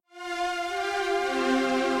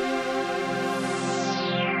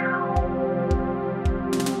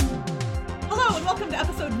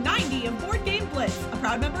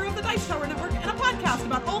proud member of the Dice Tower Network and a podcast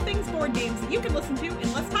about all things board games that you can listen to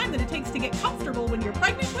in less time than it takes to get comfortable when you're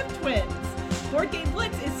pregnant with twins. Board Game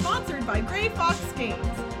Blitz is sponsored by Gray Fox Games.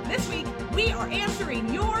 This week, we are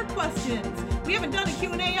answering your questions. We haven't done a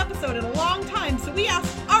Q&A episode in a long time, so we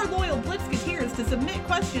asked our loyal Blitzketeers to submit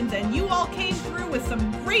questions, and you all came through with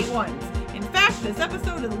some great ones. In fact, this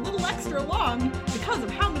episode is a little extra long because of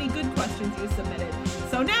how many good questions you submitted.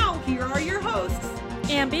 So now, here are your hosts,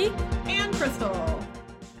 Ambi and Crystal.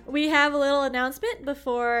 We have a little announcement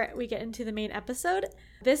before we get into the main episode.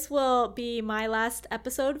 This will be my last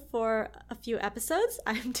episode for a few episodes.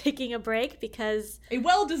 I'm taking a break because... A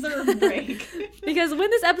well-deserved break. Because when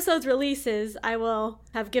this episode releases, I will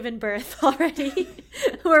have given birth already.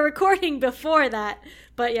 We're recording before that.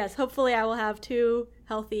 But yes, hopefully I will have 2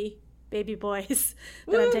 healthy baby boys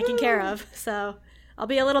that I'm taking care of. So I'll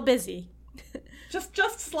be a little busy.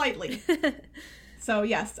 Just slightly. So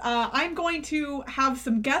yes, I'm going to have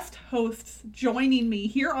some guest hosts joining me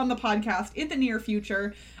here on the podcast in the near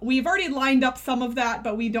future. We've already lined up some of that,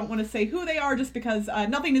 but we don't want to say who they are just because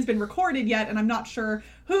nothing has been recorded yet, and I'm not sure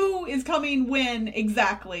who is coming when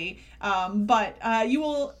exactly. But you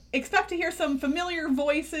will expect to hear some familiar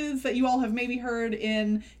voices that you all have maybe heard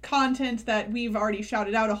in content that we've already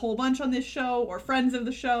shouted out a whole bunch on this show, or friends of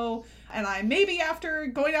the show. And I may be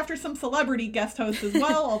going after some celebrity guest hosts as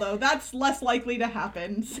well, although that's less likely to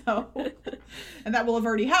happen. So, and that will have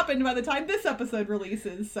already happened by the time this episode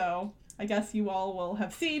releases. So I guess you all will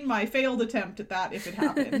have seen my failed attempt at that if it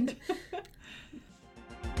happened.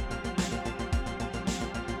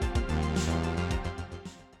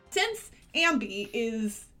 Since Ambi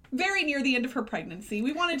is very near the end of her pregnancy,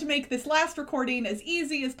 we wanted to make this last recording as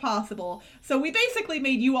easy as possible. So we basically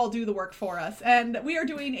made you all do the work for us. And we are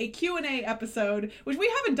doing a Q&A episode, which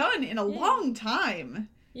we haven't done in a long time.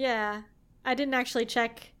 Yeah. I didn't actually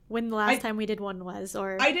check when the last time we did one was.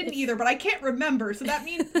 Or I didn't either, but I can't remember. So that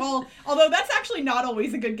means, well, although that's actually not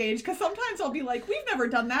always a good gauge, because sometimes I'll be like, we've never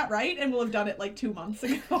done that, right? And we'll have done it like 2 months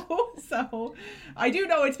ago. So I do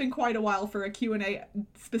know it's been quite a while for a Q&A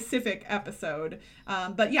specific episode.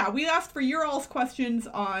 But yeah, we asked for your all's questions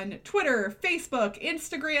on Twitter, Facebook,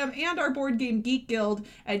 Instagram, and our Board Game Geek Guild,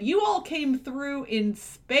 and you all came through in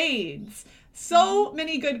spades. So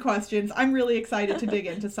many good questions. I'm really excited to dig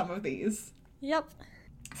into some of these. Yep.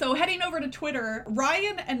 So heading over to Twitter,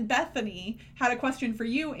 Ryan and Bethany had a question for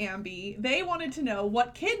you, Ambi. They wanted to know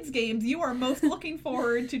what kids games you are most looking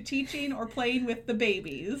forward to teaching or playing with the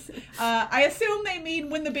babies. I assume they mean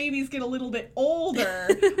when the babies get a little bit older.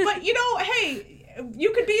 But, you know, hey,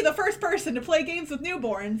 you could be the first person to play games with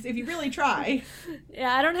newborns if you really try.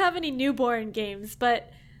 Yeah, I don't have any newborn games, but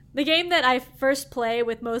the game that I first play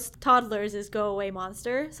with most toddlers is Go Away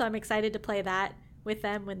Monster. So I'm excited to play that with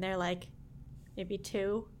them when they're like maybe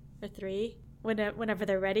 2 or 3, whenever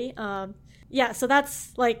they're ready. Yeah, so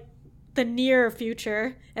that's like the near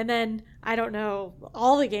future, and then I don't know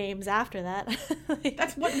all the games after that.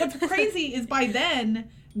 That's what's crazy is by then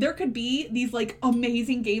there could be these like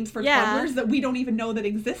amazing games for toddlers that we don't even know that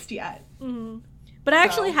exist yet. Mm-hmm. But I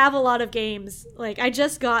actually have a lot of games. Like I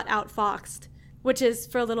just got Outfoxed, which is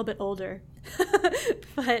for a little bit older,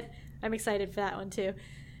 but I'm excited for that one too.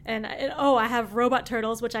 And I have Robot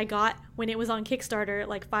Turtles, which I got when it was on Kickstarter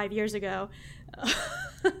like 5 years ago.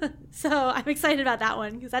 So I'm excited about that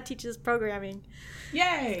one because that teaches programming.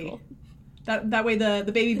 Yay! Cool. That way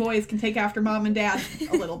the baby boys can take after mom and dad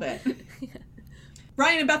a little bit. Yeah.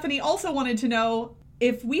 Ryan and Bethany also wanted to know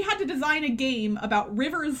if we had to design a game about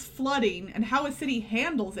rivers flooding and how a city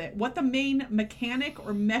handles it, what the main mechanic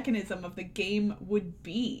or mechanism of the game would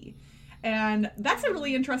be. And that's a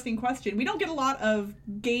really interesting question. We don't get a lot of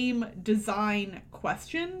game design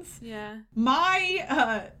questions. Yeah.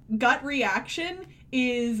 My gut reaction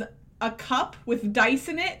is a cup with dice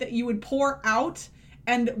in it that you would pour out,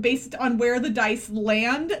 and based on where the dice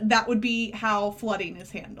land, that would be how flooding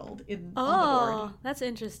is handled on the board. Oh, that's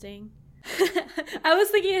interesting. I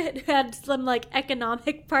was thinking it had some like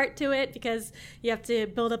economic part to it because you have to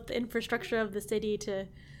build up the infrastructure of the city to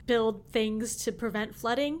build things to prevent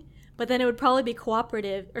flooding. But then it would probably be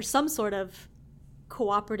cooperative or some sort of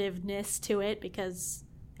cooperativeness to it because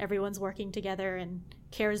everyone's working together and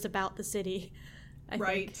cares about the city. I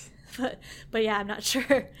think. But yeah, I'm not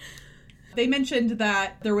sure. They mentioned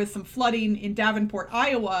that there was some flooding in Davenport,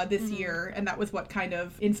 Iowa this year, and that was what kind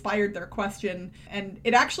of inspired their question. And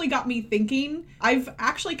it actually got me thinking. I've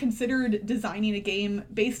actually considered designing a game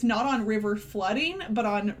based not on river flooding, but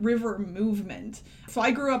on river movement. So I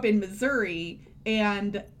grew up in Missouri,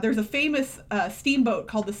 and there's a famous steamboat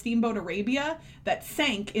called the Steamboat Arabia that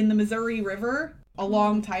sank in the Missouri River a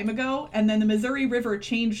long time ago, and then the Missouri River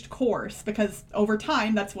changed course because over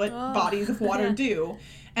time that's what bodies of water do.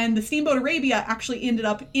 And the Steamboat Arabia actually ended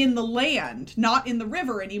up in the land, not in the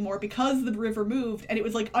river anymore, because the river moved, and it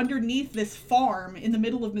was like underneath this farm in the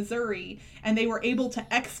middle of Missouri, and they were able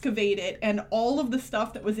to excavate it, and all of the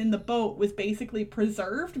stuff that was in the boat was basically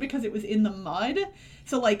preserved because it was in the mud.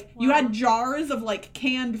 So like you had jars of like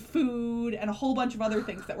canned food and a whole bunch of other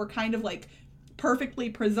things that were kind of like perfectly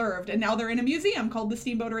preserved, and now they're in a museum called the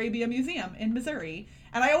Steamboat Arabia Museum in Missouri.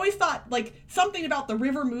 And I always thought, like, something about the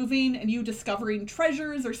river moving and you discovering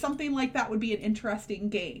treasures or something like that would be an interesting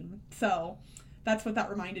game. So that's what that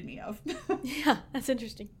reminded me of. Yeah, that's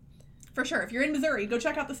interesting. For sure. If you're in Missouri, go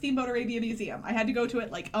check out the Steamboat Arabia Museum. I had to go to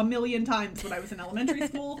it like a million times when I was in elementary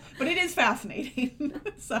school, but it is fascinating.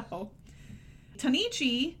 So,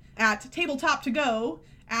 Tanichi at Tabletop to Go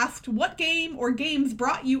asked what game or games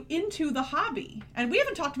brought you into the hobby. And we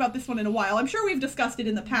haven't talked about this one in a while. I'm sure we've discussed it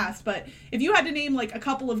in the past, but if you had to name like a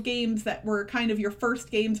couple of games that were kind of your first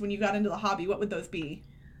games when you got into the hobby, what would those be?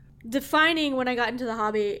 Defining when I got into the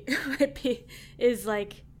hobby is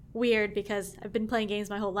like weird because I've been playing games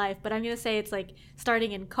my whole life, but I'm going to say it's like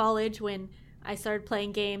starting in college when I started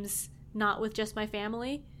playing games not with just my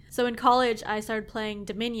family. So in college, I started playing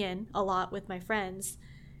Dominion a lot with my friends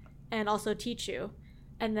and also Tichu.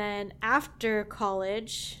 And then after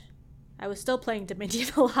college, I was still playing Dominion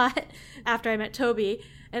a lot after I met Toby.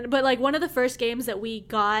 But like one of the first games that we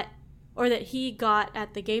got, or that he got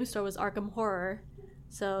at the game store, was Arkham Horror.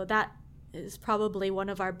 So that is probably one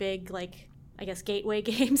of our big, like, I guess, gateway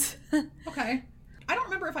games. Okay. I don't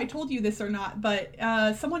remember if I told you this or not, but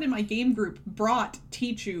someone in my game group brought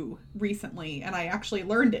Tichu recently, and I actually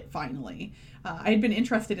learned it finally. I had been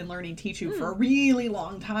interested in learning Tichu for a really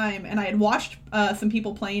long time, and I had watched some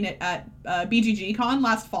people playing it at BGG Con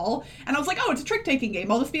last fall, and I was like, oh, it's a trick-taking game.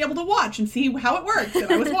 I'll just be able to watch and see how it works.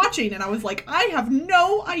 And I was watching, and I was like, I have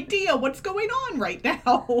no idea what's going on right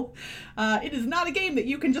now. It is not a game that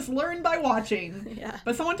you can just learn by watching. Yeah.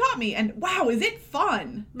 But someone taught me, and wow, is it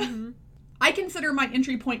fun! Mm-hmm. I consider my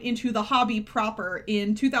entry point into the hobby proper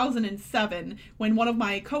in 2007 when one of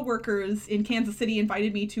my coworkers in Kansas City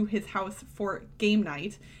invited me to his house for game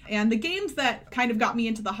night. And the games that kind of got me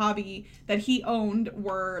into the hobby that he owned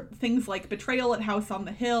were things like Betrayal at House on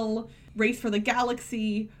the Hill, Race for the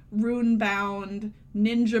Galaxy, Runebound,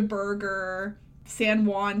 Ninja Burger, San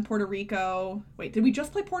Juan, Puerto Rico. Wait, did we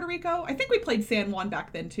just play Puerto Rico? I think we played San Juan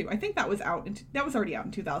back then too. I think that was already out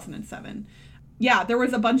in 2007. Yeah, there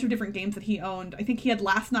was a bunch of different games that he owned. I think he had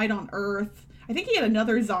Last Night on Earth. I think he had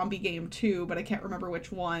another zombie game too, but I can't remember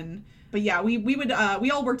which one. But yeah, we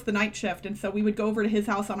all worked the night shift, and so we would go over to his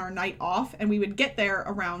house on our night off, and we would get there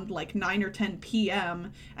around like 9 or 10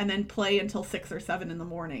 p.m. and then play until 6 or 7 in the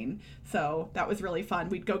morning. So that was really fun.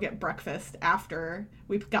 We'd go get breakfast after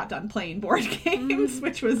we got done playing board games,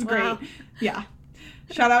 which was great. Yeah.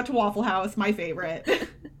 Shout out to Waffle House, my favorite.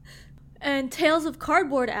 And Tales of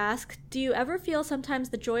Cardboard ask, do you ever feel sometimes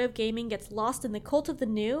the joy of gaming gets lost in the cult of the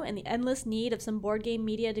new and the endless need of some board game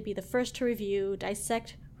media to be the first to review,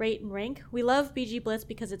 dissect, rate, and rank? We love BG Blitz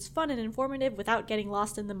because it's fun and informative without getting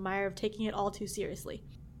lost in the mire of taking it all too seriously.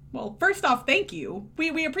 Well, first off, thank you.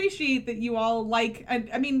 We appreciate that you all like,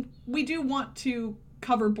 I mean, we do want to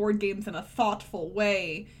cover board games in a thoughtful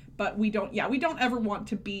way, but we don't ever want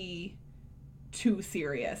to be too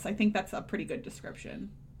serious. I think that's a pretty good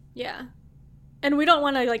description. Yeah. And we don't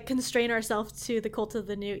want to like constrain ourselves to the cult of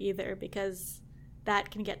the new either because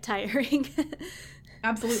that can get tiring.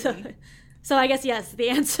 Absolutely. So I guess yes, the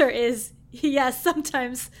answer is yes,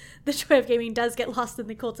 sometimes the joy of gaming does get lost in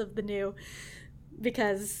the cult of the new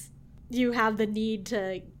because you have the need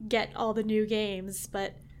to get all the new games,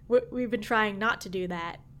 but we've been trying not to do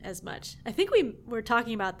that as much. I think we were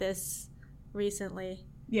talking about this recently.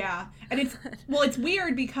 Yeah, and it's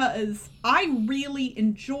weird because I really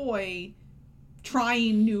enjoy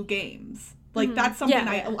trying new games. Like, that's something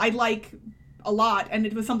I like a lot, and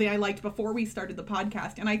it was something I liked before we started the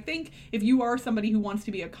podcast. And I think if you are somebody who wants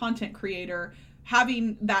to be a content creator,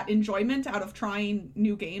 having that enjoyment out of trying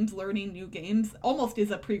new games, learning new games, almost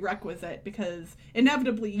is a prerequisite because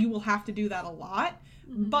inevitably you will have to do that a lot.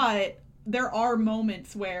 Mm-hmm. But there are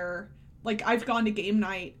moments where, like, I've gone to game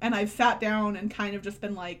night and I've sat down and kind of just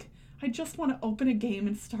been like, I just want to open a game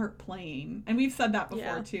and start playing. And we've said that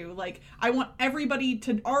before too. Like, I want everybody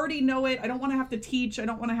to already know it. I don't want to have to teach. I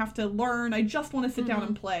don't want to have to learn. I just want to sit down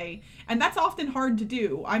and play. And that's often hard to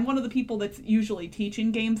do. I'm one of the people that's usually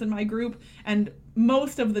teaching games in my group. And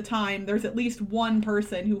most of the time, there's at least one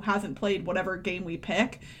person who hasn't played whatever game we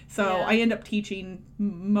pick. So I end up teaching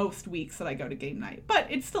most weeks that I go to game night. But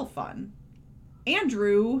it's still fun.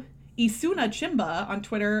 Andrew Isuna Chimba on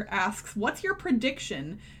Twitter asks, what's your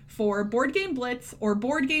prediction for Board Game Blitz or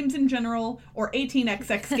board games in general or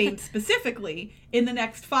 18xx games specifically in the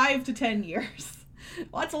next 5 to 10 years?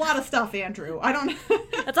 Well, that's a lot of stuff, Andrew. I don't know.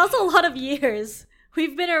 That's also a lot of years.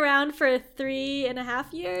 We've been around for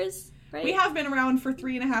 3.5 years, right? We have been around for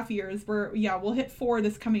 3.5 years. We'll hit 4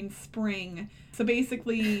 this coming spring. So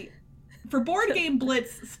basically, for Board Game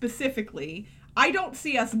Blitz specifically, I don't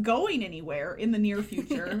see us going anywhere in the near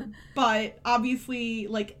future, but obviously,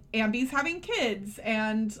 like, Ambi's having kids,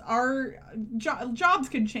 and our jobs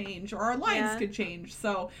could change, or our lives could change,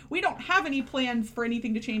 so we don't have any plans for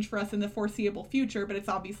anything to change for us in the foreseeable future, but it's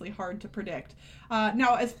obviously hard to predict.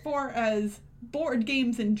 Now, as far as board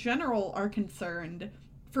games in general are concerned,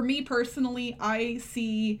 for me personally, I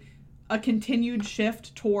see a continued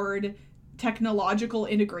shift toward technological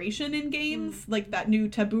integration in games, like that new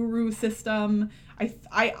Taburu system.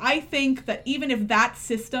 I think that even if that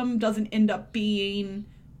system doesn't end up being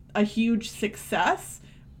a huge success,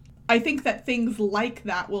 I think that things like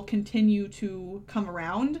that will continue to come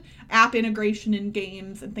around. App integration in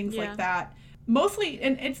games and things like that. Mostly,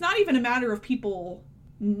 and it's not even a matter of people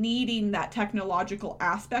needing that technological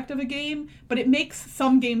aspect of a game, but it makes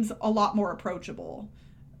some games a lot more approachable.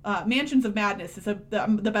 Mansions of Madness is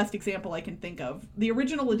the best example I can think of. The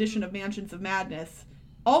original edition of Mansions of Madness,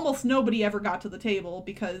 almost nobody ever got to the table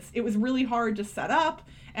because it was really hard to set up,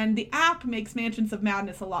 and the app makes Mansions of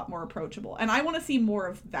Madness a lot more approachable. And I want to see more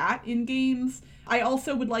of that in games. I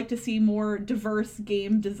also would like to see more diverse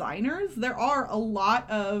game designers. There are a lot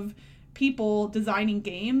of people designing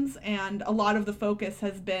games, and a lot of the focus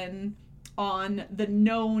has been on the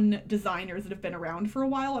known designers that have been around for a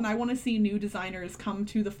while, and I want to see new designers come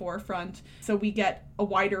to the forefront so we get a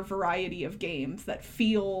wider variety of games that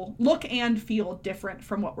look and feel different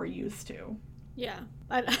from what we're used to. Yeah,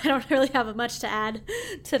 I don't really have much to add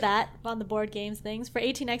to that on the board games things. For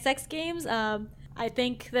 18xx games, I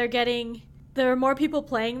think there are more people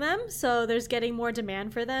playing them, so there's getting more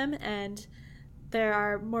demand for them, and there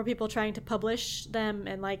are more people trying to publish them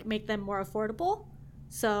and like make them more affordable.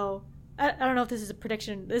 So I don't know if this is a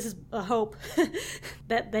prediction. This is a hope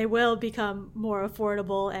that they will become more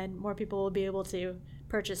affordable and more people will be able to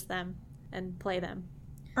purchase them and play them.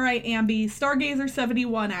 All right, Ambi.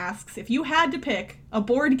 Stargazer71 asks, if you had to pick a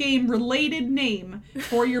board game related name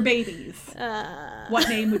for your babies, what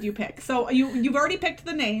name would you pick? So you've already picked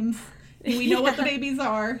the names. We know what the babies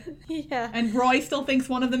are. Yeah. And Roy still thinks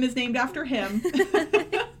one of them is named after him.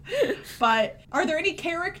 But are there any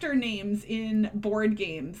character names in board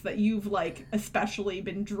games that you've, like, especially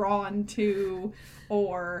been drawn to?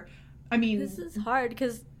 Or, I mean... This is hard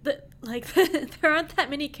because, there aren't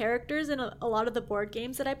that many characters in a lot of the board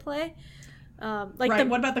games that I play. What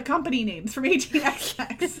about the company names from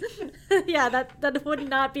 18xx? Yeah, that would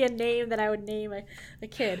not be a name that I would name a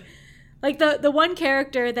kid. Like, the one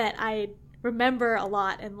character that I remember a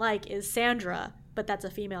lot and like is Sandra, but that's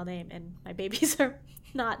a female name, and my babies are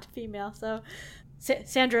not female. So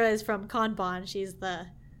Sandra is from Kanban. She's the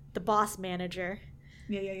boss manager.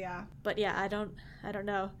 Yeah. But yeah, I don't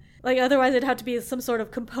know. Like, otherwise it'd have to be some sort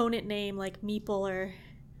of component name like Meeple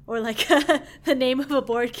or like the name of a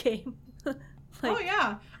board game. Oh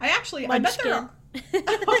yeah. I bet there are...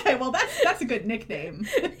 Okay, well that's a good nickname.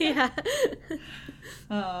 Yeah.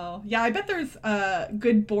 Oh, yeah, I bet there's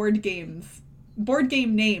good board game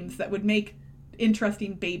names that would make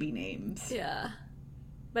interesting baby names. Yeah.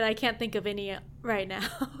 But I can't think of any right now.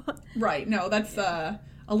 Right, no, that's a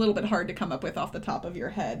little bit hard to come up with off the top of your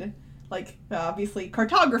head. Like, obviously,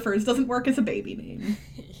 Cartographers doesn't work as a baby name.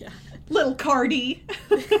 Yeah. Little Cardi.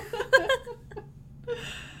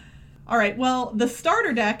 All right, well, the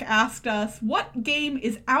starter deck asked us, what game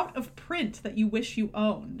is out of print that you wish you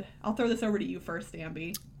owned? I'll throw this over to you first,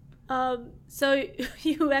 Ambi. So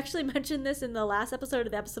you actually mentioned this in the last episode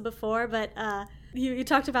of the episode before, but you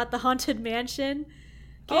talked about the Haunted Mansion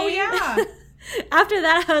game. Oh, yeah. After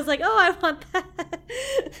that, I was like, oh, I want that.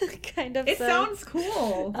 Kind of. It sounds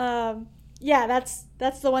cool. Yeah,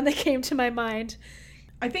 that's the one that came to my mind.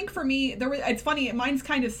 I think for me, it's funny, mine's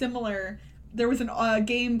kind of similar. There was a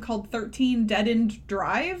game called 13 Dead End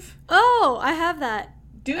Drive. Oh, I have that.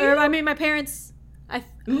 Do you? Or, I mean, my parents,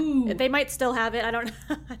 Ooh. They might still have it. I don't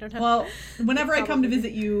know. Well, whenever I come to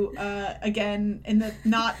visit you again in the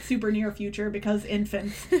not super near future, because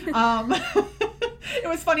infants, it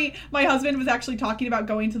was funny. My husband was actually talking about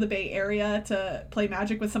going to the Bay Area to play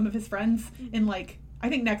Magic with some of his friends in, like, I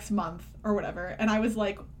think next month or whatever. And I was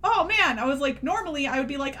like, oh man, normally I would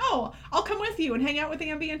be like, oh, I'll come with you and hang out with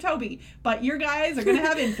Ambi and Toby. But your guys are going to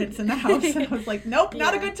have infants in the house. And I was like, nope,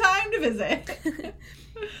 not a good time to visit.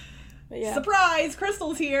 Yeah. Surprise,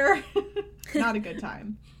 Crystal's here. Not a good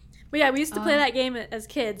time. But yeah, we used to play that game as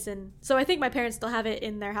kids, and so I think my parents still have it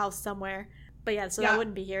in their house somewhere. But yeah, so that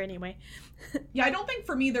wouldn't be here anyway. Yeah, I don't think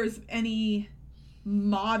for me there's any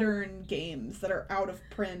modern games that are out of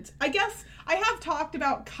print. I guess I have talked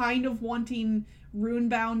about kind of wanting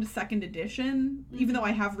Runebound 2nd edition, even though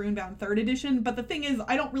I have Runebound 3rd edition. But the thing is,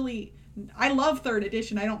 I love 3rd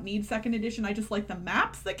edition. I don't need 2nd edition. I just like the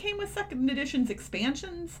maps that came with 2nd edition's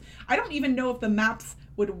expansions. I don't even know if the maps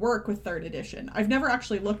would work with 3rd edition. I've never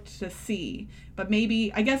actually looked to see, but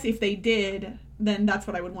maybe, I guess if they did, then that's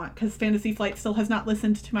what I would want, because Fantasy Flight still has not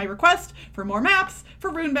listened to my request for more maps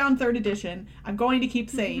for Runebound 3rd edition. I'm going to keep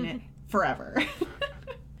saying it forever.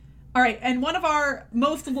 All right, and one of our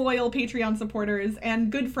most loyal Patreon supporters and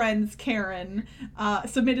good friends, Karen,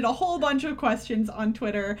 submitted a whole bunch of questions on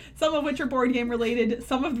Twitter, some of which are board game related,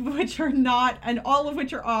 some of which are not, and all of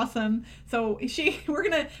which are awesome. So she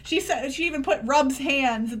even put Rub's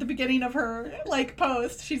hands at the beginning of her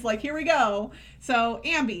post. She's like, here we go. So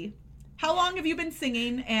Ambi, how long have you been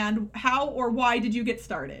singing, and how or why did you get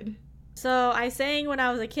started? So I sang when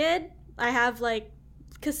I was a kid. I have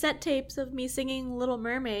cassette tapes of me singing Little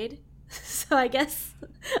Mermaid. So I guess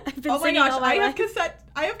I've been singing all my life.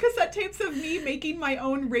 I have cassette tapes of me making my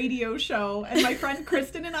own radio show, and my friend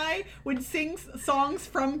Kristen and I would sing songs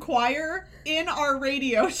from choir in our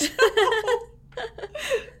radio show.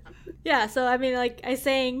 Yeah, so I mean, I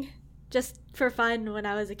sang just for fun when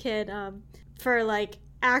I was a kid. For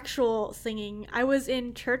actual singing, I was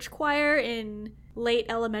in church choir in late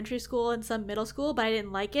elementary school and some middle school, but I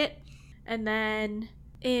didn't like it. And then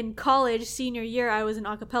in college, senior year, I was in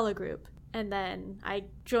a cappella group. And then I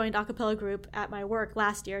joined a cappella group at my work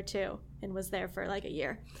last year, too, and was there for a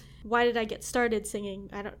year. Why did I get started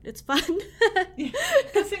singing? It's fun.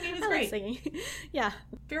 Because singing is great. Singing. Yeah.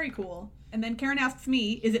 Very cool. And then Karen asks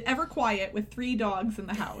me, is it ever quiet with 3 dogs in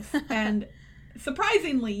the house? And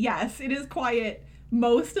surprisingly, yes, it is quiet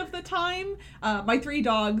most of the time. My 3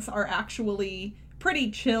 dogs are actually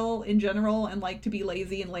pretty chill in general and like to be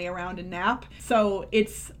lazy and lay around and nap. So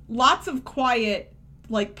it's lots of quiet,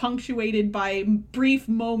 punctuated by brief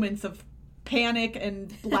moments of panic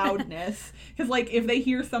and loudness. Because if they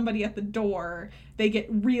hear somebody at the door, they get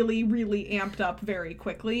really, really amped up very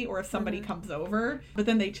quickly, or if somebody comes over, but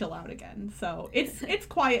then they chill out again. So it's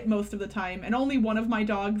quiet most of the time. And only one of my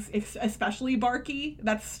dogs, especially Barky,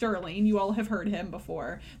 that's Sterling. You all have heard him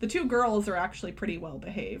before. The 2 girls are actually pretty well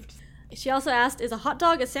behaved. She also asked, is a hot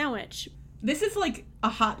dog a sandwich? This is a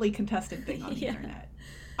hotly contested thing on the internet.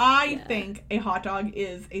 I think a hot dog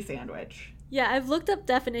is a sandwich. Yeah, I've looked up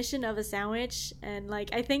definition of a sandwich, and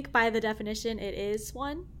I think by the definition it is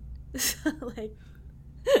one. Wait,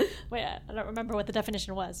 I don't remember what the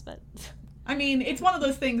definition was, but I mean, it's one of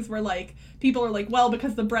those things where people are well,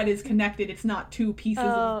 because the bread is connected, it's not 2 pieces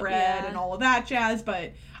of bread and all of that jazz,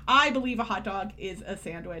 but I believe a hot dog is a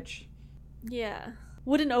sandwich. Yeah.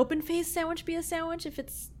 Would an open-faced sandwich be a sandwich if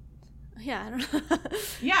it's... Yeah, I don't know.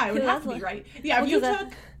 Yeah, it would have to be, right? Yeah,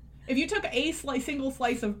 if you took a single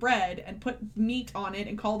slice of bread and put meat on it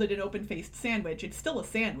and called it an open-faced sandwich, it's still a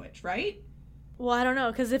sandwich, right? Well, I don't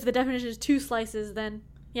know, because if the definition is 2 slices, then...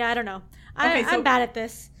 Yeah, I don't know. I'm bad at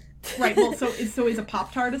this. Right, well, so is a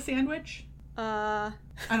Pop-Tart a sandwich? I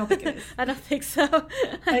don't think it is. I don't think so.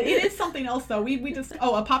 It is something else, though. We just...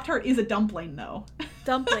 Oh, a Pop-Tart is a dumpling, though.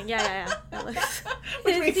 Dumpling, yeah.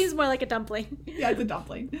 It seems more like a dumpling. Yeah, it's a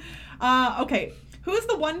dumpling. Okay. Who's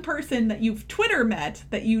the one person that you've Twitter met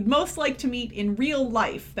that you'd most like to meet in real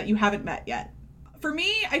life that you haven't met yet? For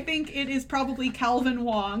me, I think it is probably Calvin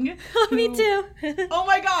Wong. Me too. Oh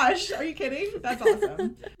my gosh, are you kidding? That's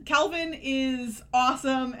awesome. Calvin is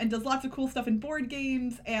awesome and does lots of cool stuff in board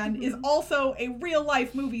games and is also a real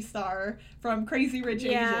life movie star from Crazy Rich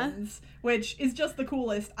Asians, which is just the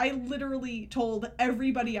coolest. I literally told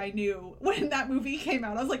everybody I knew when that movie came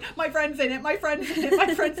out. I was like, my friend's in it, my friend's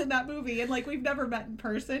in that movie. And we've never met in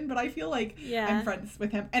person, but I feel like I'm friends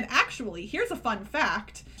with him. And actually, here's a fun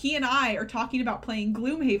fact. He and I are talking about playing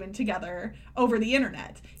Gloomhaven together over the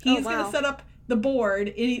internet. He's going to set up the board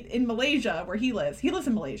in Malaysia where he lives. He lives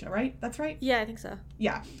in Malaysia, right? That's right? Yeah, I think so.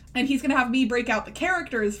 Yeah. And he's going to have me break out the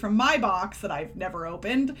characters from my box that I've never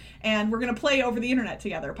opened, and we're going to play over the internet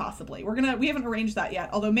together, possibly. We haven't arranged that yet,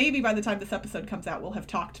 although maybe by the time this episode comes out, we'll have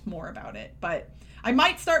talked more about it. But I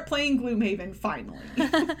might start playing Gloomhaven finally.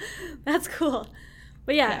 That's cool.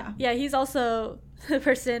 But yeah, he's also the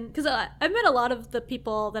person, because I've met a lot of the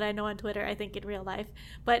people that I know on Twitter, I think, in real life,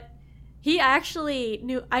 but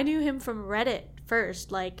I knew him from Reddit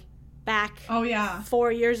first, back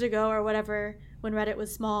 4 years ago or whatever, when Reddit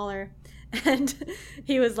was smaller. And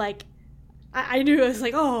he was I knew, I was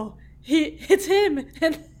oh, it's him.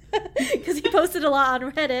 And because he posted a lot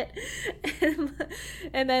on Reddit.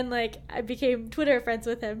 And then, like, I became Twitter friends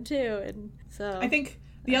with him, too. And so I think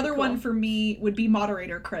the other one for me would be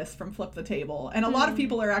moderator Chris from Flip the Table. And a lot of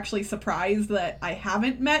people are actually surprised that I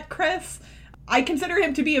haven't met Chris. I consider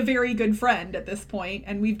him to be a very good friend at this point,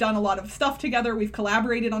 and we've done a lot of stuff together. We've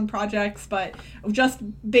collaborated on projects, but just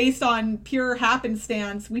based on pure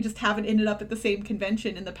happenstance, we just haven't ended up at the same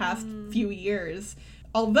convention in the past few years.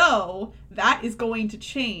 Although, that is going to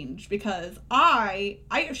change because I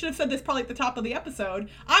should have said this probably at the top of the episode,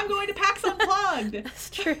 I'm going to PAX Unplugged! That's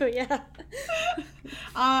true, yeah.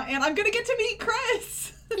 And I'm going to get to meet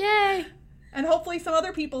Chris! Yay! And hopefully some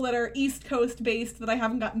other people that are East Coast based that I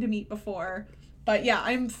haven't gotten to meet before. But yeah,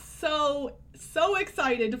 I'm so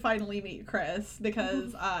excited to finally meet Chris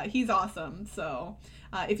because he's awesome. So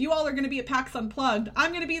if you all are going to be at PAX Unplugged, I'm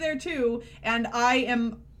going to be there too. And I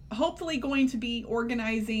am hopefully going to be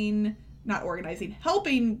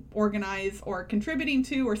helping organize or contributing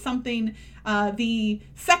to or something, the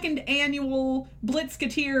second annual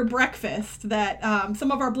Blitzketeer breakfast that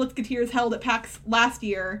some of our Blitzketeers held at PAX last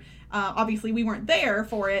year. Obviously we weren't there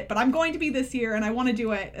for it, but I'm going to be this year and I want to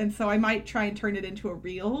do it. And so I might try and turn it into a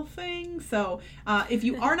real thing. So if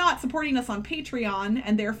you are not supporting us on Patreon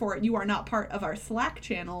and therefore you are not part of our Slack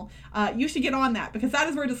channel, you should get on that because that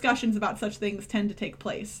is where discussions about such things tend to take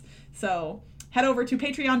place. So head over to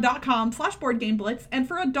patreon.com/boardgameblitz, and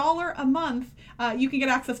for $1 a month, you can get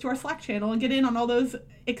access to our Slack channel and get in on all those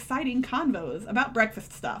exciting convos about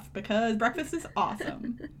breakfast stuff because breakfast is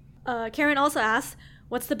awesome. Karen also asks,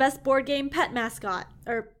 what's the best board game pet mascot?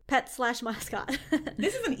 Or pet/mascot?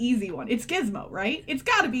 This is an easy one. It's Gizmo, right? It's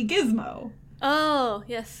gotta be Gizmo. Oh,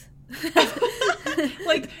 yes.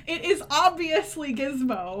 Like, it is obviously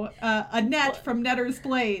Gizmo. Annette from Netter's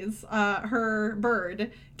Plays, her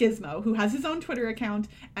bird, Gizmo, who has his own Twitter account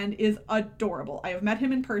and is adorable. I have met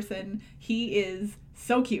him in person. He is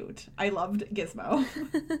so cute. I loved Gizmo.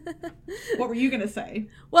 What were you going to say?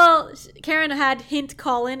 Well, Karen had hint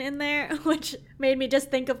Colin in there, which made me just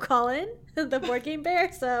think of Colin, the board game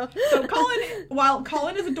bear. So Colin, while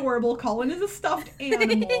Colin is adorable, Colin is a stuffed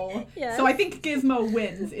animal. Yes. So I think Gizmo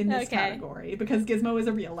wins in this category because Gizmo is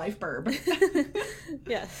a real life burb.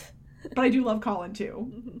 Yes. But I do love Colin too.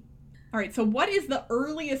 Mm-hmm. All right, so what is the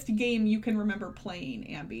earliest game you can remember playing,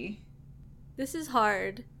 Ambi? This is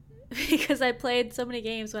hard. Because I played so many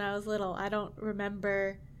games when I was little, I don't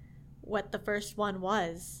remember what the first one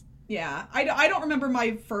was. Yeah, I don't remember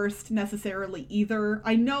my first necessarily either.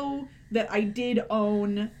 I know that I did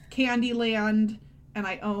own Candyland, and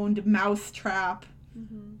I owned Mousetrap.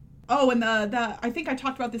 Mm-hmm. Oh, and the I think I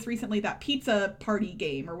talked about this recently, that pizza party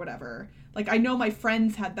game or whatever. Like, I know my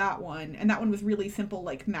friends had that one, and that one was really simple,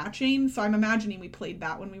 like, matching, so I'm imagining we played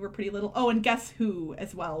that when we were pretty little. Oh, and Guess Who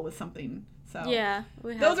as well was something. So yeah,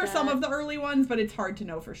 those are some of the early ones, but it's hard to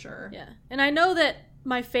know for sure. Yeah, and I know that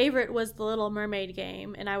my favorite was the Little Mermaid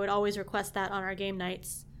game, and I would always request that on our game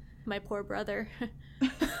nights. My poor brother.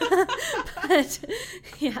 But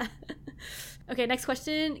yeah. Okay, next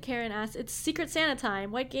question. Karen asks, it's Secret Santa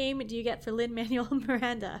time. What game do you get for Lin-Manuel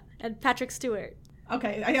Miranda and Patrick Stewart?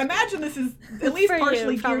 Okay, I imagine this is at least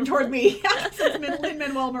partially geared toward me. Since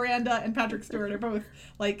Lin-Manuel Miranda and Patrick Stewart are both,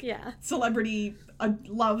 like, celebrity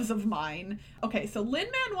loves of mine. Okay, so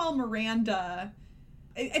Lin-Manuel Miranda,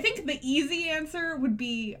 I think the easy answer would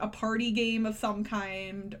be a party game of some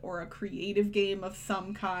kind or a creative game of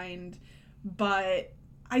some kind, but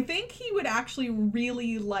I think he would actually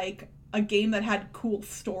really like a game that had cool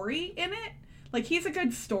story in it. Like, he's a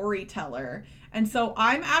good storyteller. And so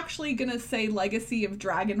I'm actually going to say Legacy of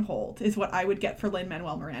Dragonholt is what I would get for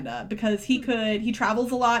Lin-Manuel Miranda, because he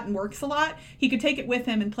travels a lot and works a lot. He could take it with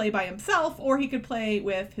him and play by himself, or he could play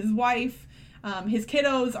with his wife. His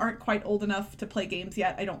kiddos aren't quite old enough to play games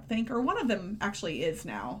yet, I don't think, or one of them actually is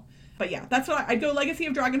now. But yeah, that's what I'd go Legacy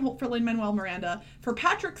of Dragonholt for Lin-Manuel Miranda. For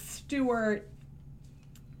Patrick Stewart,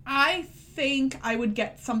 I think I would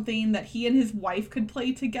get something that he and his wife could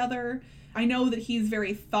play together. I know that he's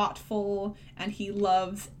very thoughtful and he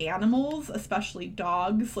loves animals, especially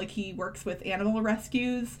dogs. Like, he works with animal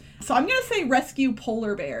rescues. So I'm going to say Rescue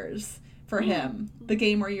Polar Bears for him. The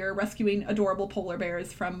game where you're rescuing adorable polar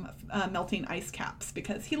bears from melting ice caps,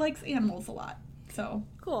 because he likes animals a lot. So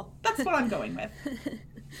cool. That's what I'm going with.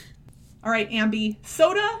 All right, Ambi,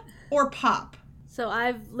 soda or pop? So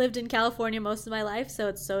I've lived in California most of my life, so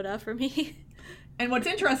it's soda for me. And what's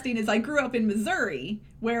interesting is I grew up in Missouri,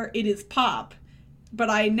 where it is pop,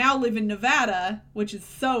 but I now live in Nevada, which is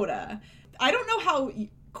soda. I don't know how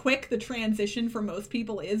quick the transition for most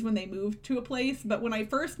people is when they move to a place, but when I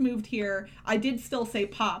first moved here, I did still say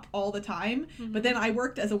pop all the time, but then I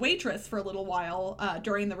worked as a waitress for a little while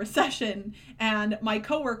during the recession, and my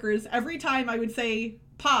coworkers, every time I would say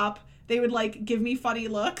pop, they would like give me funny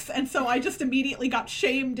looks, and so I just immediately got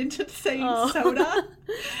shamed into saying soda,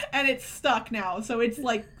 and it's stuck now. So it's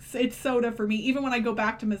like, it's soda for me. Even when I go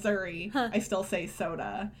back to Missouri, I still say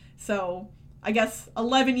soda. So I guess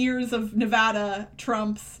 11 years of Nevada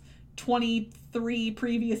trumps 23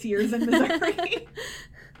 previous years in Missouri.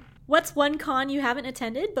 What's one con you haven't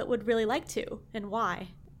attended but would really like to, and why?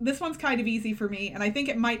 This one's kind of easy for me, and I think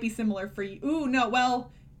it might be similar for you. Ooh, no,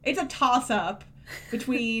 well, it's a toss-up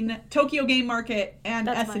between Tokyo Game Market and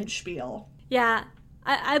Essen Spiel. Yeah,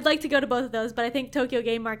 I'd like to go to both of those, but I think Tokyo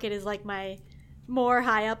Game Market is like my more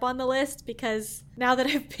high up on the list, because now that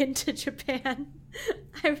I've been to Japan,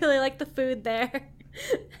 I really like the food there,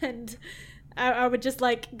 and I would just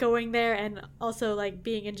like going there and also like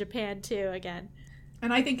being in Japan too again.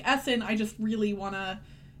 And I think Essen, I just really want to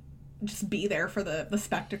just be there for the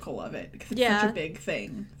spectacle of it, because it's such a big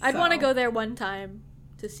thing. I'd want to go there one time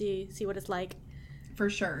to see what it's like. For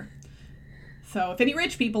sure. So if any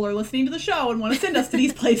rich people are listening to the show and want to send us to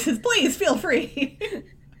these places, please feel free.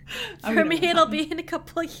 For me, it'll be in a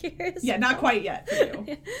couple of years. Yeah, not quite yet for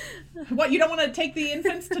you. What, you don't want to take the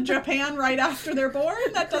infants to Japan right after they're born?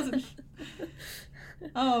 That doesn't...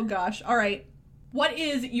 Oh, gosh. All right. What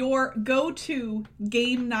is your go-to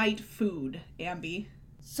game night food, Ambi?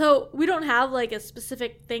 So we don't have, like, a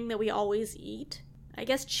specific thing that we always eat. I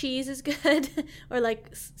guess cheese is good, or, like,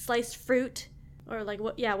 sliced fruit, or, like,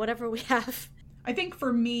 whatever we have. I think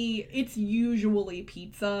for me, it's usually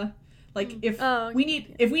pizza. Like, if we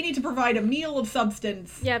need to provide a meal of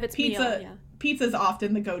substance, if it's pizza is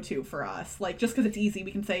often the go-to for us. Like, just because it's easy,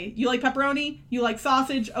 we can say, you like pepperoni? You like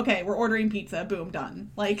sausage? Okay, we're ordering pizza. Boom,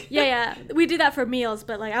 done. Like, yeah, we do that for meals,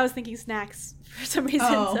 but like I was thinking snacks for some reason.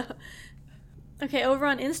 So. Okay, over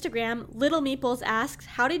on Instagram, Little Meeples asks,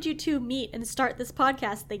 how did you two meet and start this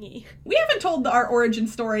podcast thingy? We haven't told our origin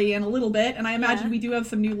story in a little bit, and I imagine we do have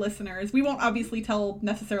some new listeners. We won't obviously tell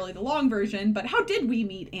necessarily the long version, but how did we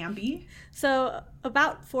meet, Ambi? So,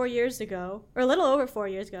 about 4 years ago, or a little over 4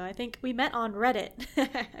 years ago, I think, we met on Reddit,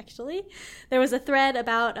 actually. There was a thread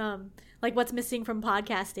about, like, what's missing from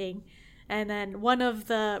podcasting, and then one of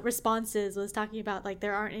the responses was talking about, like,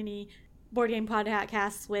 there aren't any board game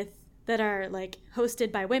podcasts that are like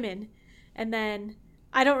hosted by women. And then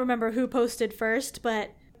I don't remember who posted first,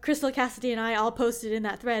 but Crystal Cassidy and I all posted in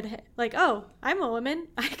that thread like, oh, I'm a woman,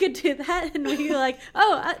 I could do that. And we were like,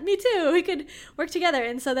 oh, me too, we could work together.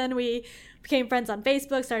 And so then we became friends on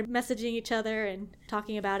Facebook, started messaging each other and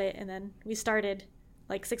talking about it, and then we started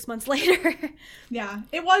like 6 months later. Yeah,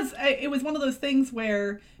 it was one of those things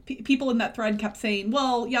where people in that thread kept saying,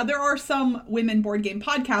 well, yeah, there are some women board game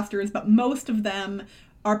podcasters, but most of them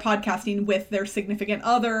are podcasting with their significant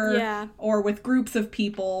other or with groups of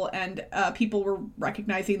people, and people were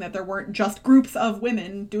recognizing that there weren't just groups of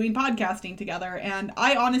women doing podcasting together. And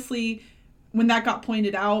I honestly, when that got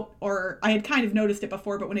pointed out, or I had kind of noticed it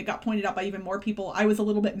before, but when it got pointed out by even more people, I was a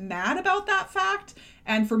little bit mad about that fact.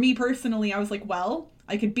 And for me personally, I was like, well,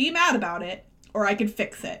 I could be mad about it or I could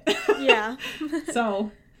fix it. Yeah.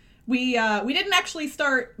 So we didn't actually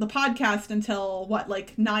start the podcast until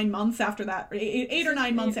like 9 months after that, 8 or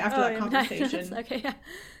 9 months after that conversation. Okay, yeah.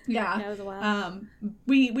 Yeah. That was a while.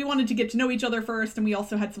 We wanted to get to know each other first, and we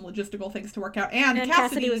also had some logistical things to work out. And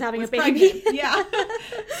Cassidy was having a baby. Pregnant. Yeah.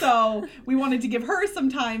 So we wanted to give her some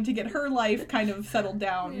time to get her life kind of settled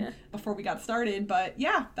down before we got started. But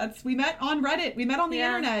yeah, we met on Reddit. We met on the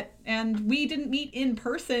internet, and we didn't meet in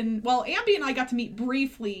person. Well, Ambi and I got to meet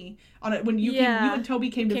briefly on it when you and Toby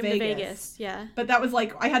came to Vegas. Yeah. But that was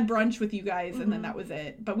like, I had brunch with you guys, and then that was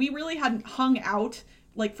it. But we really hadn't hung out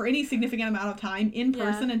like for any significant amount of time in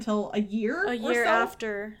person until a year or so.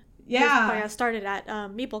 After I started at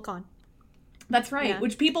MeepleCon. That's right,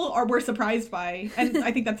 which people were surprised by, and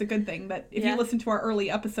I think that's a good thing, that if you listen to our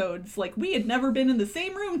early episodes, like, we had never been in the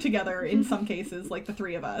same room together in some cases, like the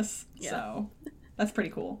three of us, so that's pretty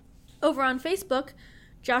cool. Over on Facebook,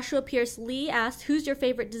 Joshua Pierce Lee asked, who's your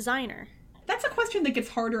favorite designer? That's a question that gets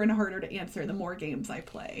harder and harder to answer the more games I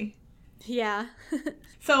play. Yeah.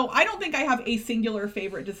 So I don't think I have a singular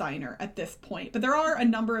favorite designer at this point, but there are a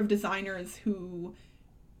number of designers who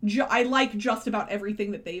I like just about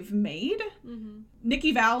everything that they've made. Mm-hmm.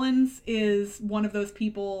 Nikki Valens is one of those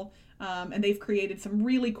people, and they've created some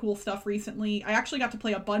really cool stuff recently. I actually got to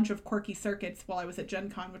play a bunch of Quirky Circuits while I was at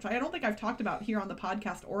Gen Con, which I don't think I've talked about here on the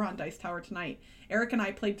podcast or on Dice Tower tonight. Eric and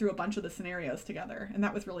I played through a bunch of the scenarios together, and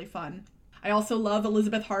that was really fun. I also love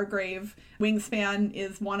Elizabeth Hargrave. Wingspan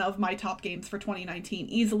is one of my top games for 2019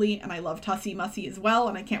 easily, and I love Tussie Mussy as well,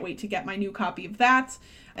 and I can't wait to get my new copy of that.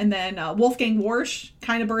 And then Wolfgang Warsch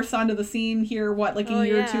kind of burst onto the scene here, a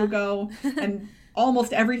year or two ago, and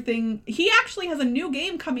almost everything. He actually has a new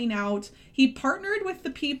game coming out. He partnered with the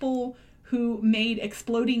people who made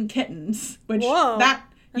Exploding Kittens, which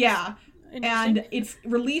and it's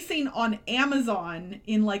releasing on Amazon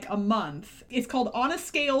in like a month. It's called On a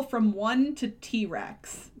Scale from 1 to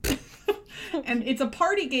T-Rex. And it's a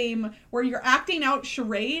party game where you're acting out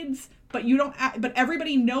charades, but but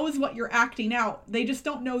everybody knows what you're acting out. They just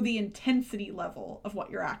don't know the intensity level of what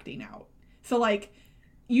you're acting out. So like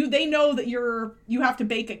they know that you have to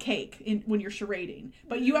bake a cake when you're charading,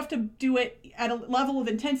 but you have to do it at a level of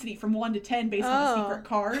intensity from 1 to 10 based on a secret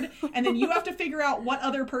card. And then you have to figure out what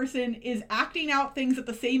other person is acting out things at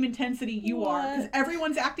the same intensity you are, because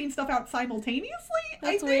everyone's acting stuff out simultaneously.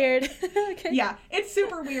 That's weird. Okay. Yeah, it's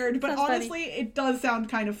super weird, but honestly, it does sound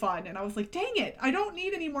kind of fun. And I was like, dang it, I don't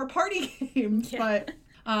need any more party games. Yeah.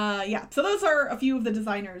 But so those are a few of the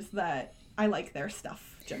designers that I like their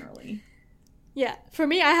stuff generally. Yeah, for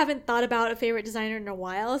me, I haven't thought about a favorite designer in a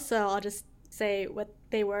while, so I'll just say what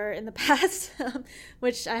they were in the past,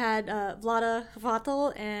 which I had Vlaada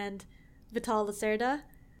Chvátil and Vital Lacerda.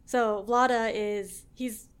 So Vlaada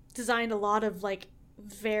he's designed a lot of like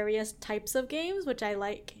various types of games, which I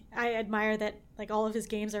like. I admire that like all of his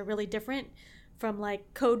games are really different, from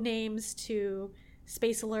like Codenames to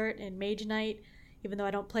Space Alert and Mage Knight, even though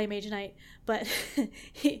I don't play Mage Knight, but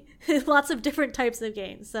lots of different types of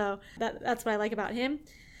games. So that's what I like about him.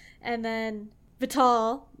 And then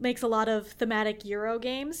Vital makes a lot of thematic Euro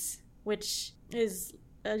games, which is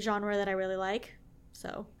a genre that I really like.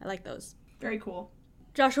 So I like those. Very cool.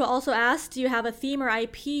 Joshua also asked, do you have a theme or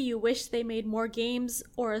IP you wish they made more games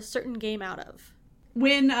or a certain game out of?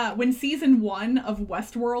 When season 1 of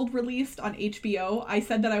Westworld released on HBO, I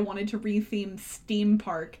said that I wanted to retheme Steam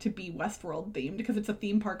Park to be Westworld themed because it's a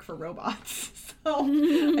theme park for robots. So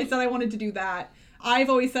I said I wanted to do that. I've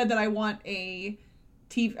always said that I want a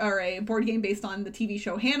board game based on the TV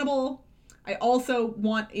show Hannibal. I also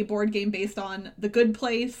want a board game based on The Good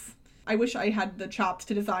Place. I wish I had the chops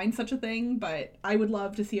to design such a thing, but I would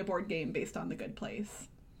love to see a board game based on The Good Place.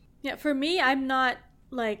 Yeah, for me, I'm not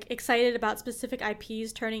like excited about specific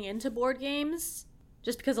IPs turning into board games,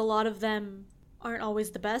 just because a lot of them aren't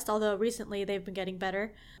always the best, although recently they've been getting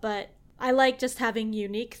better. But I like just having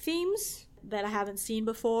unique themes that I haven't seen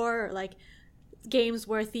before, or like games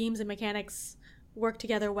where themes and mechanics work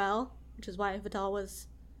together well, which is why Vital was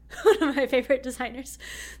one of my favorite designers.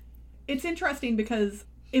 It's interesting because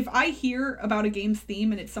if I hear about a game's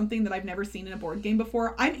theme and it's something that I've never seen in a board game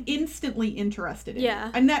before, I'm instantly interested in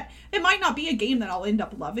it. And that it might not be a game that I'll end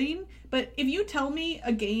up loving, but if you tell me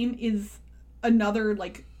a game is another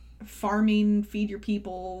like farming, feed your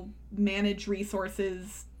people, manage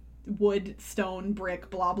resources, wood, stone, brick,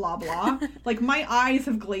 blah, blah, blah, like my eyes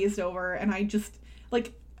have glazed over, and I just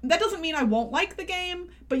like, that doesn't mean I won't like the game,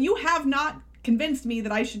 but you have not convinced me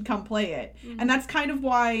that I should come play it. And that's kind of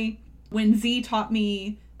why when Z taught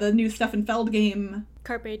me the new Stefan Feld game,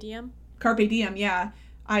 Carpe Diem, yeah,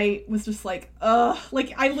 I was just like, ugh.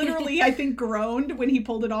 Like, I literally, I think, groaned when he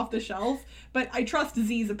pulled it off the shelf. But I trust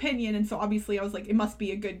Z's opinion, and so obviously I was like, it must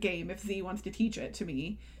be a good game if Z wants to teach it to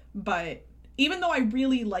me. But even though I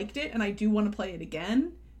really liked it, and I do want to play it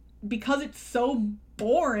again, because it's so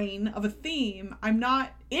boring of a theme, I'm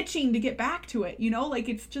not itching to get back to it, you know? Like,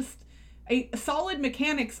 it's just... solid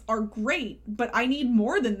mechanics are great, but I need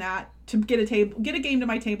more than that to get a game to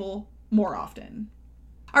my table more often.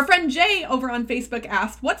 Our friend Jay over on Facebook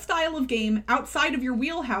asked, what style of game outside of your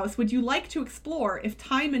wheelhouse would you like to explore if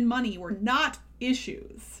time and money were not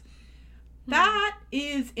issues? That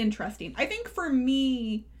is interesting. I think for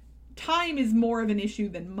me, time is more of an issue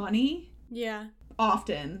than money. Yeah.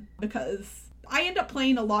 Often, because I end up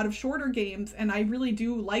playing a lot of shorter games, and I really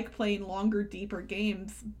do like playing longer, deeper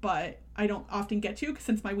games, but I don't often get to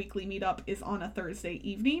since my weekly meetup is on a Thursday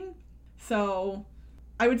evening. So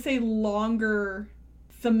I would say longer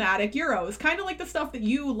thematic Euros, kind of like the stuff that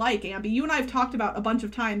you like, Ambi. You and I have talked about a bunch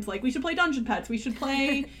of times, like we should play Dungeon Pets, we should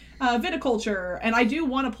play Viticulture, and I do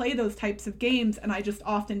want to play those types of games, and I just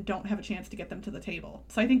often don't have a chance to get them to the table.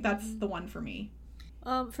 So I think that's the one for me.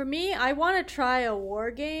 For me, I want to try a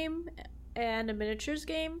war game and a miniatures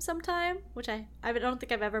game sometime, which I don't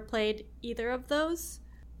think I've ever played either of those.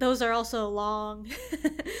 Those are also long,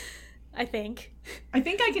 I think. I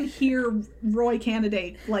think I can hear Roy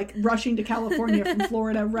Candidate, like, rushing to California from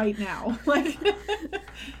Florida right now. Like,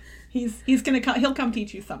 He'll come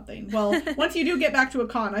teach you something. Well, once you do get back to a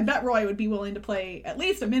con, I bet Roy would be willing to play at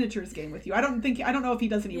least a miniatures game with you. I don't know if he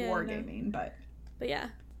does any wargaming, but yeah,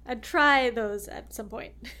 I'd try those at some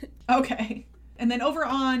point. Okay. And then over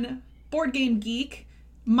on Board Game Geek,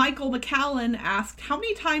 Michael McCallan asked, how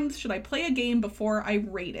many times should I play a game before I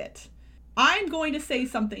rate it? I'm going to say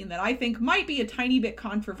something that I think might be a tiny bit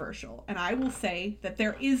controversial, and I will say that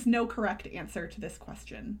there is no correct answer to this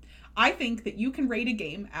question. I think that you can rate a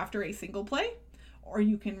game after a single play, or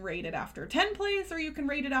you can rate it after 10 plays, or you can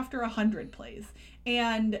rate it after 100 plays.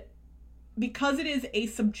 And because it is a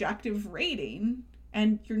subjective rating,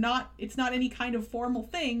 and it's not any kind of formal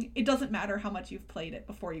thing, it doesn't matter how much you've played it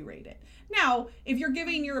before you rate it. Now, if you're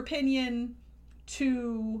giving your opinion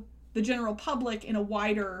to the general public in a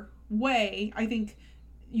wider way, I think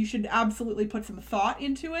you should absolutely put some thought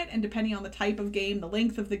into it, and depending on the type of game, the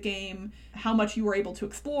length of the game, how much you were able to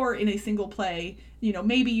explore in a single play,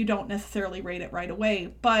 maybe you don't necessarily rate it right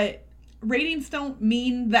away, but ratings don't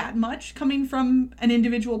mean that much coming from an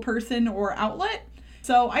individual person or outlet.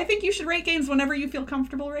 So I think you should rate games whenever you feel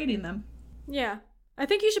comfortable rating them. Yeah. I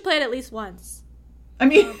think you should play it at least once. I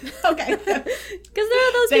mean, okay. Because there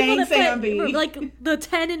are those people that play like the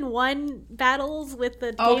 10-1 battles with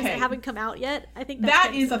the games that haven't come out yet. I think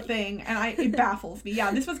that is a thing, and it baffles me. Yeah,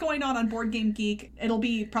 this was going on Board Game Geek. It'll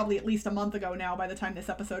be probably at least a month ago now by the time this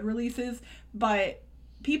episode releases, but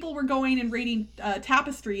people were going and rating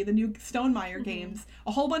Tapestry, the new Stonemaier games.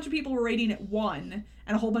 A whole bunch of people were rating it 1,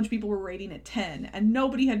 and a whole bunch of people were rating it 10, and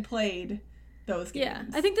nobody had played those games.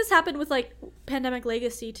 Yeah, I think this happened with like Pandemic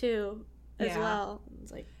Legacy too, as well.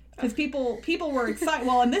 It's like because people were excited.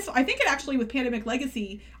 Well, and this, I think it actually with Pandemic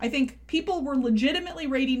Legacy, I think people were legitimately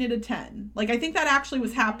rating it a 10. Like I think that actually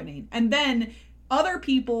was happening, and then other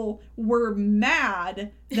people were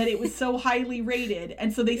mad that it was so highly rated,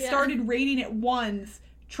 and so they started rating it 1s,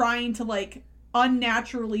 trying to like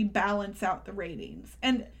unnaturally balance out the ratings.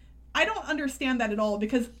 And I don't understand that at all,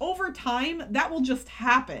 because over time that will just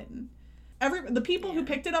happen. The people who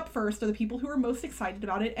picked it up first are the people who are most excited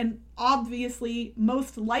about it and obviously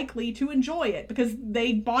most likely to enjoy it because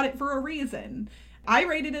they bought it for a reason. I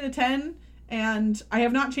rated it a 10 and I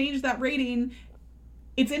have not changed that rating.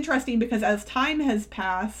 It's interesting because as time has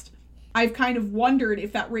passed, I've kind of wondered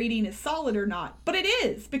if that rating is solid or not. But it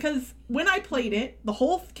is, because when I played it, the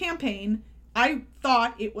whole campaign, I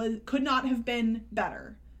thought it could not have been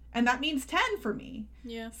better. And that means 10 for me.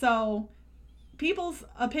 Yeah. So people's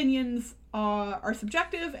opinions are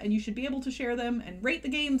subjective, and you should be able to share them and rate the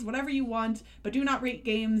games whatever you want, but do not rate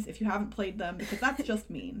games if you haven't played them, because that's just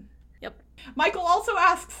mean. Yep. Michael also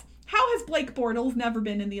asks, how has Blake Bortles never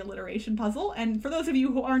been in the alliteration puzzle? And for those of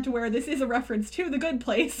you who aren't aware, this is a reference to The Good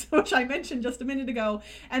Place, which I mentioned just a minute ago.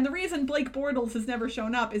 And the reason Blake Bortles has never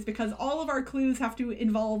shown up is because all of our clues have to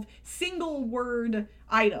involve single word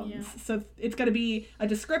items. Yeah. So it's going to be a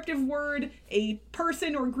descriptive word, a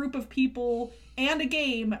person or group of people, and a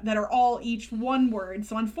game that are all each one word.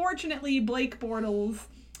 So unfortunately, Blake Bortles,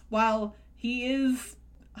 while he is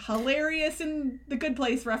hilarious in The Good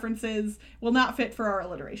Place references, will not fit for our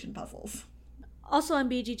alliteration puzzles. Also on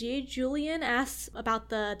BGG, Julian asks about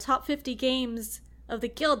the top 50 games of the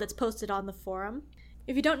guild that's posted on the forum.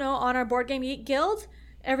 If you don't know, on our Board Game Geek guild,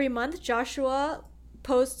 every month Joshua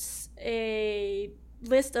posts a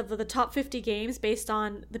list of the top 50 games based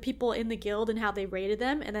on the people in the guild and how they rated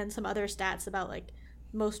them, and then some other stats about like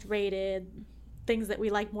most rated, things that we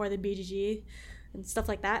like more than BGG and stuff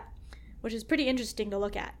like that, which is pretty interesting to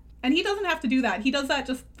look at. And he doesn't have to do that. He does that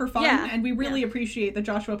just for fun, and we really appreciate that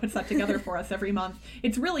Joshua puts that together for us every month.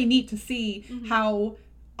 It's really neat to see how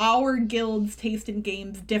our guild's taste in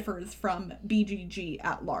games differs from BGG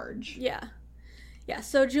at large. Yeah. Yeah,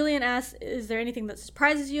 so Julian asks, is there anything that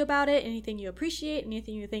surprises you about it? Anything you appreciate?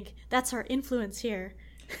 Anything you think, that's our influence here?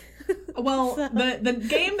 Well, the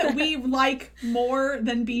game that we like more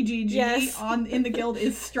than BGG in the guild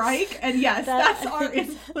is Strike, and yes, that's our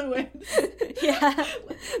influence. Yeah,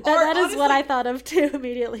 that is what I thought of too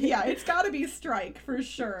immediately. Yeah, it's got to be Strike for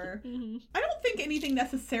sure. Mm-hmm. I don't think anything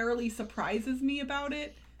necessarily surprises me about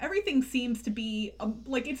it. Everything seems to be,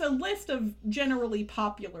 it's a list of generally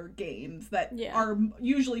popular games that are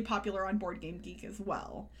usually popular on Board Game Geek as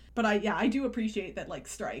well. But I do appreciate that,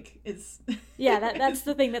 Strike is... Yeah, that's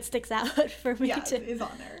the thing that sticks out for me, too. Yeah, is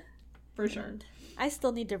on there. For sure. And I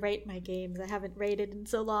still need to rate my games. I haven't rated in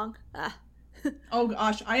so long. Oh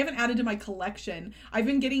gosh, I haven't added to my collection. I've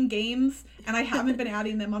been getting games, and I haven't been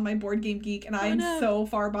adding them on my Board Game Geek, and I'm so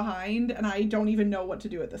far behind, and I don't even know what to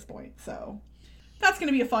do at this point, so... That's going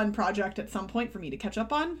to be a fun project at some point for me to catch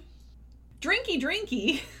up on.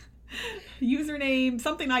 Drinky, username,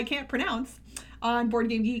 something I can't pronounce, on Board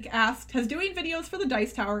Game Geek asked, has doing videos for the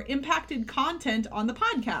Dice Tower impacted content on the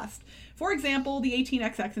podcast? For example, the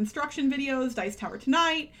 18xx instruction videos, Dice Tower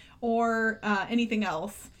Tonight, or anything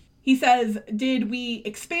else. He says, did we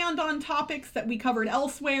expand on topics that we covered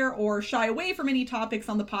elsewhere or shy away from any topics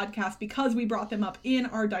on the podcast because we brought them up in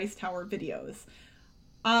our Dice Tower videos?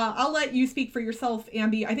 I'll let you speak for yourself,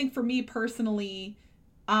 Ambi. I think for me personally,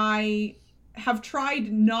 I have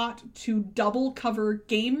tried not to double cover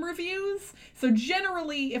game reviews. So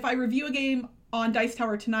generally, if I review a game on Dice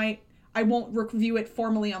Tower Tonight, I won't review it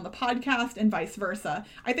formally on the podcast and vice versa.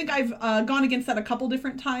 I think I've gone against that a couple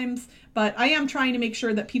different times, but I am trying to make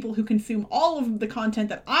sure that people who consume all of the content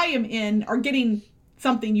that I am in are getting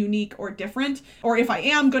something unique or different. Or if I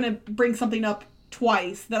am going to bring something up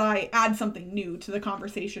twice, that I add something new to the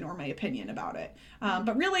conversation or my opinion about it.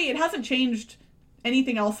 But really, it hasn't changed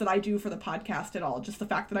anything else that I do for the podcast at all. Just the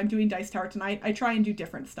fact that I'm doing Dice Tower Tonight, I try and do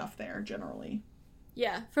different stuff there generally.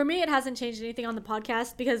 Yeah, for me, it hasn't changed anything on the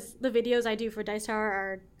podcast because the videos I do for Dice Tower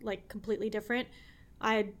are like completely different.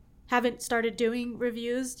 I haven't started doing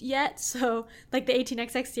reviews yet, so like the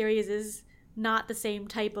 18xx series is not the same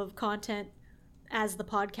type of content as the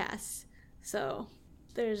podcast. So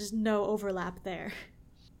there's no overlap there.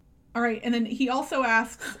 All right, and then he also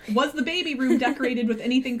asks, was the baby room decorated with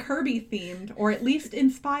anything Kirby themed, or at least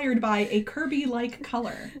inspired by a Kirby-like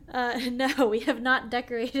color? No, we have not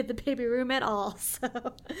decorated the baby room at all, so...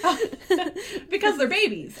 Because they're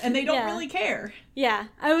babies, and they don't really care. Yeah,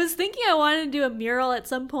 I was thinking I wanted to do a mural at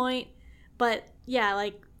some point, but yeah,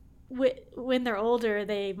 like, when they're older,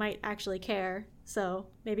 they might actually care, so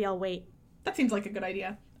maybe I'll wait. That seems like a good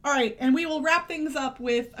idea. All right, and we will wrap things up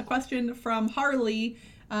with a question from Harley,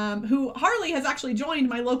 who Harley has actually joined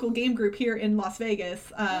my local game group here in Las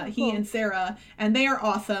Vegas, cool. He and Sarah, and they are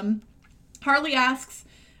awesome. Harley asks,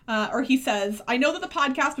 or he says, I know that the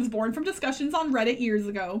podcast was born from discussions on Reddit years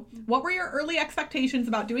ago. What were your early expectations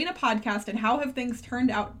about doing a podcast, and how have things turned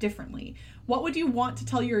out differently? What would you want to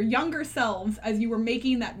tell your younger selves as you were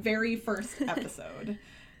making that very first episode?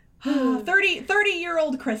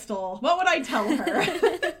 30-year-old Crystal, what would I tell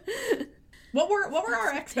her? What were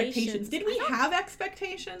our expectations? Did we have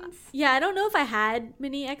expectations? Yeah, I don't know if I had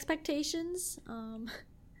many expectations.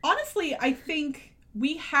 Honestly, I think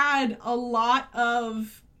we had a lot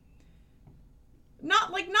of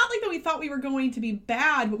not like that we thought we were going to be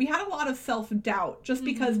bad, but we had a lot of self-doubt just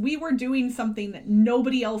because we were doing something that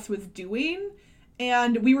nobody else was doing,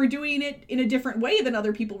 and we were doing it in a different way than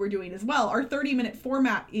other people were doing as well. Our 30-minute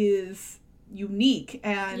format is unique,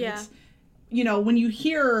 and you know, when you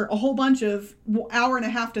hear a whole bunch of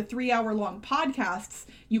 1.5 to 3 hour long podcasts,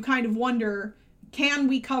 you kind of wonder, can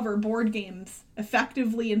we cover board games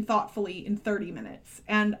effectively and thoughtfully in 30 minutes?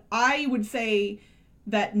 And I would say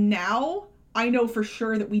that now I know for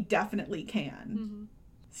sure that we definitely can. Mm-hmm.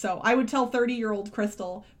 So I would tell 30-year-old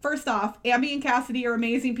Crystal, first off, Ambi and Cassidy are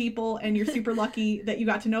amazing people, and you're super lucky that you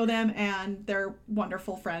got to know them, and they're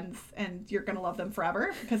wonderful friends, and you're going to love them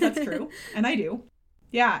forever, because that's true. And I do.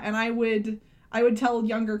 Yeah, and I would tell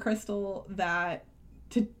younger Crystal that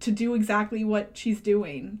to do exactly what she's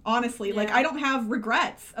doing. Honestly, like, I don't have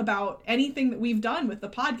regrets about anything that we've done with the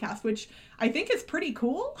podcast, which I think is pretty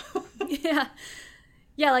cool.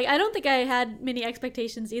 Yeah, like, I don't think I had many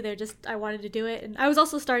expectations either, just I wanted to do it. And I was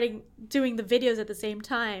also starting doing the videos at the same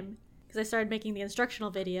time, because I started making the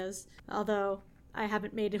instructional videos, although I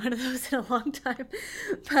haven't made one of those in a long time.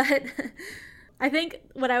 But I think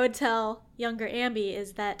what I would tell younger Ambi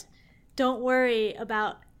is that don't worry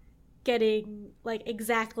about getting like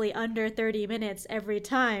exactly under 30 minutes every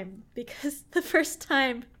time, because the first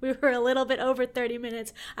time we were a little bit over 30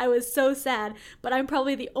 minutes, I was so sad, but I'm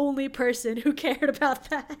probably the only person who cared about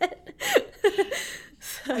that.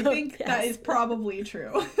 So, I think that is probably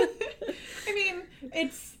true.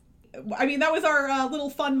 I mean, that was our little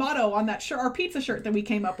fun motto on that shirt, our pizza shirt that we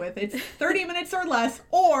came up with. It's 30 minutes or less,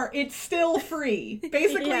 or it's still free.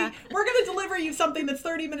 Basically, we're going to deliver you something that's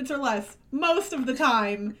 30 minutes or less most of the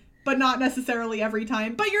time, but not necessarily every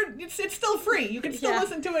time. But it's still free. You can still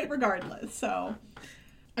listen to it regardless. So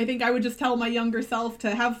I think I would just tell my younger self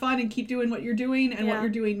to have fun and keep doing what you're doing, and what you're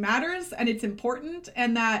doing matters, and it's important.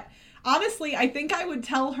 And that, honestly, I think I would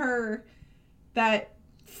tell her that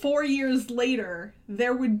 4 years later,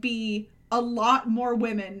 there would be a lot more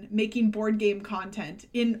women making board game content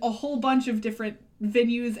in a whole bunch of different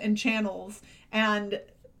venues and channels, and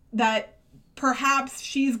that perhaps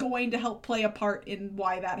she's going to help play a part in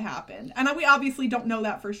why that happened. And we obviously don't know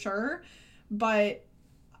that for sure, but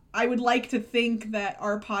I would like to think that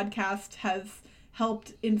our podcast has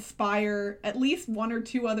helped inspire at least one or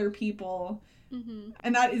two other people Mm-hmm.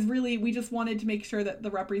 And that is really, we just wanted to make sure that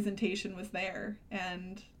the representation was there.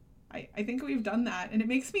 And I think we've done that. And it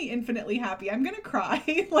makes me infinitely happy. I'm going to cry.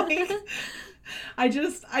 Like, I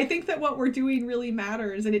think that what we're doing really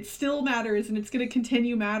matters, and it still matters, and it's going to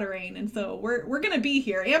continue mattering. And so we're going to be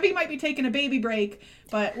here. Ambi might be taking a baby break,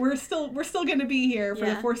 but we're still going to be here for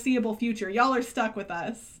the foreseeable future. Y'all are stuck with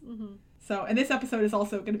us. Mm-hmm. So, and this episode is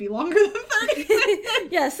also going to be longer than 30 minutes.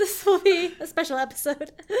 Yes, this will be a special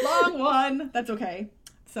episode. Long one. That's okay.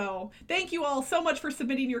 So thank you all so much for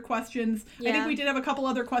submitting your questions. I think we did have a couple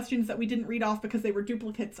other questions that we didn't read off because they were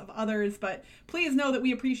duplicates of others, but please know that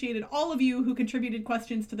we appreciated all of you who contributed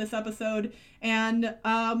questions to this episode. And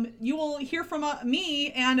you will hear from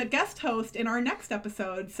me and a guest host in our next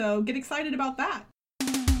episode. So get excited about that.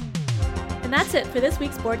 And that's it for this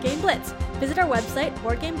week's Board Game Blitz. Visit our website,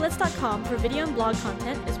 boardgameblitz.com, for video and blog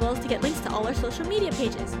content, as well as to get links to all our social media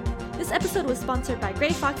pages. This episode was sponsored by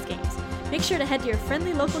Gray Fox Games. Make sure to head to your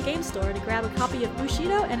friendly local game store to grab a copy of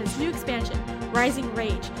Bushido and its new expansion, Rising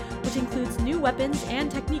Rage, which includes new weapons and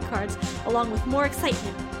technique cards, along with more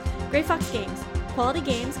excitement. Gray Fox Games. Quality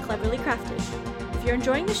games cleverly crafted. If you're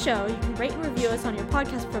enjoying the show, you can rate and review us on your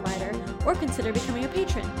podcast provider, or consider becoming a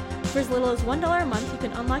patron. For as little as $1 a month, you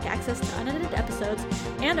can unlock access to unedited episodes,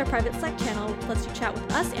 and our private Slack channel lets you chat with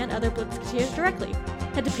us and other Blitzketeers directly.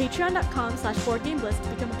 Head to patreon.com/boardgameblitz to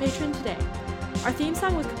become a patron today. Our theme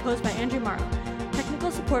song was composed by Andrew Morrow.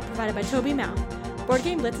 Technical support provided by Toby Mao. Board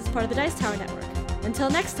Game Blitz is part of the Dice Tower Network. Until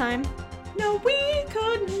next time, no, we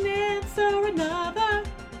couldn't answer another.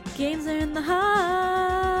 Games are in the heart.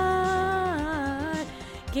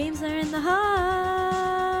 Games are in the heart.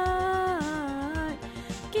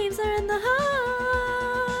 Games are in the heart.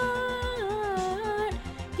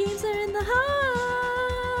 Games are in the heart.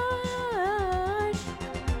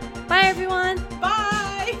 Bye, everyone.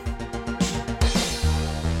 Bye.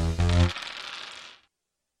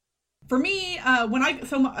 For me, I'm going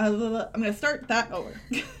to start that over.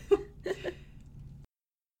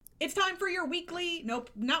 It's time for your weekly, nope,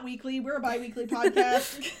 not weekly, we're a bi-weekly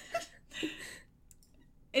podcast.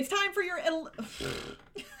 It's time for your, I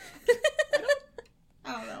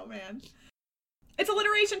don't know, man. It's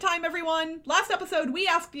alliteration time, everyone. Last episode, we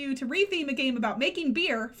asked you to retheme a game about making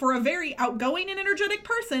beer for a very outgoing and energetic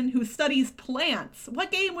person who studies plants.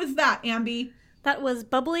 What game was that, Ambi? That was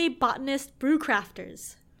Bubbly Botanist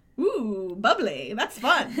Brewcrafters. Ooh, bubbly. That's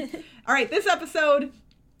fun. All right, this episode,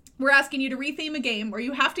 we're asking you to retheme a game where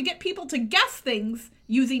you have to get people to guess things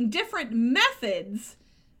using different methods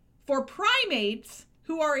for primates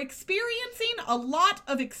who are experiencing a lot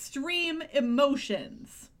of extreme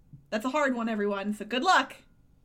emotions. That's a hard one, everyone, so good luck.